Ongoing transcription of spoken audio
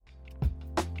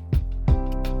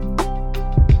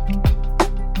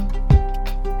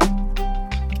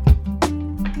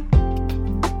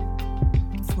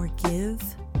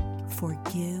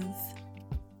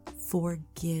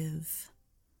forgive.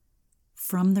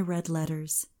 From the red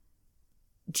letters,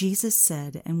 Jesus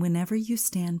said, and whenever you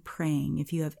stand praying,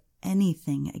 if you have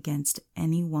anything against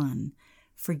anyone,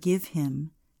 forgive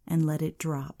him and let it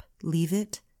drop. Leave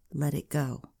it, let it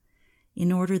go,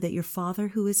 in order that your Father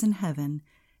who is in heaven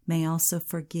may also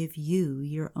forgive you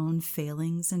your own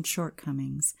failings and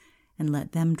shortcomings and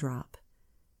let them drop.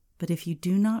 But if you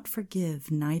do not forgive,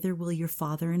 neither will your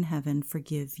Father in heaven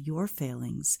forgive your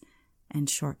failings and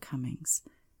shortcomings.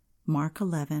 Mark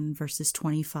 11, verses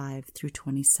 25 through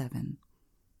 27.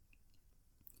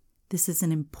 This is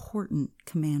an important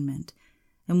commandment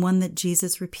and one that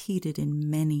Jesus repeated in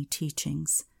many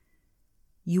teachings.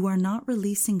 You are not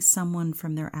releasing someone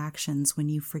from their actions when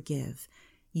you forgive.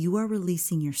 You are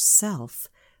releasing yourself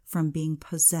from being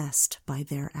possessed by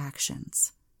their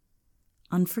actions.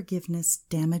 Unforgiveness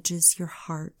damages your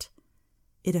heart.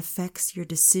 It affects your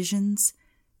decisions,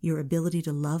 your ability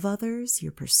to love others,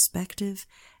 your perspective,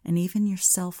 and even your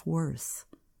self-worth.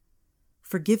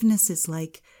 Forgiveness is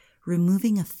like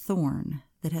removing a thorn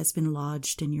that has been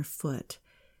lodged in your foot.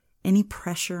 Any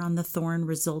pressure on the thorn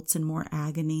results in more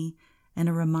agony and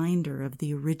a reminder of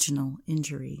the original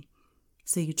injury.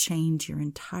 So you change your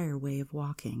entire way of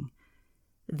walking.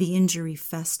 The injury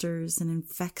festers and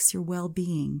infects your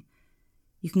well-being.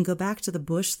 You can go back to the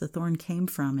bush the thorn came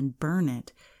from and burn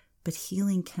it, but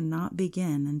healing cannot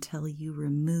begin until you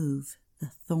remove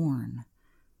the thorn.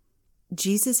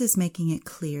 Jesus is making it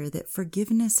clear that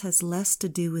forgiveness has less to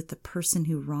do with the person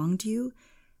who wronged you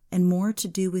and more to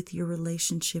do with your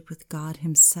relationship with God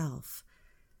Himself.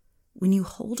 When you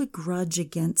hold a grudge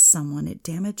against someone, it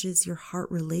damages your heart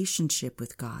relationship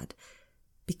with God,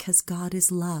 because God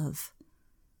is love.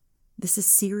 This is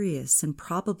serious and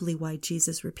probably why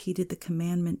Jesus repeated the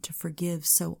commandment to forgive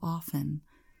so often.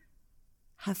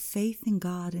 Have faith in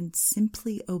God and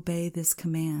simply obey this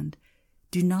command.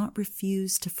 Do not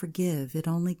refuse to forgive. It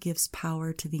only gives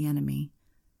power to the enemy.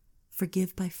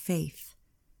 Forgive by faith.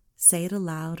 Say it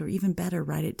aloud, or even better,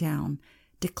 write it down.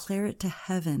 Declare it to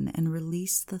heaven and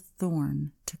release the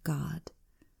thorn to God.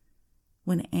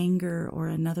 When anger or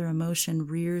another emotion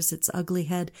rears its ugly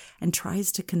head and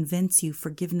tries to convince you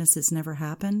forgiveness has never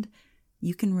happened,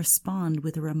 you can respond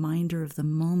with a reminder of the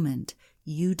moment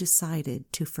you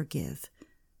decided to forgive.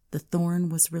 The thorn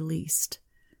was released.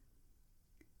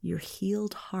 Your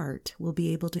healed heart will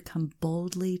be able to come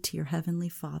boldly to your Heavenly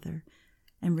Father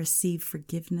and receive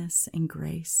forgiveness and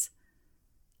grace,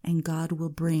 and God will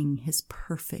bring His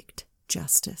perfect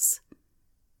justice.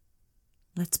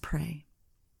 Let's pray.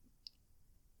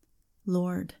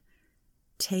 Lord,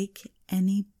 take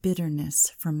any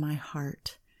bitterness from my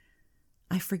heart.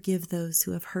 I forgive those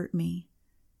who have hurt me.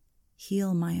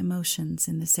 Heal my emotions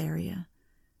in this area.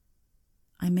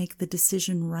 I make the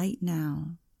decision right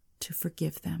now to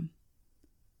forgive them.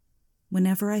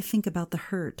 Whenever I think about the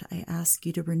hurt, I ask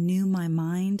you to renew my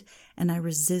mind, and I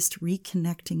resist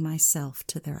reconnecting myself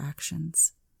to their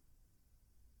actions.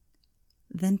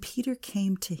 Then Peter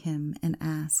came to him and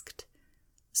asked,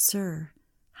 Sir,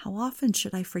 how often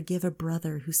should I forgive a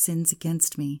brother who sins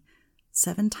against me?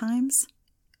 7 times?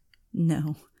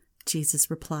 No, Jesus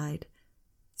replied,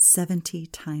 70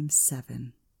 times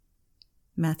 7.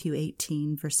 Matthew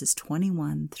 18, verses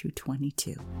 21 through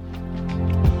 22.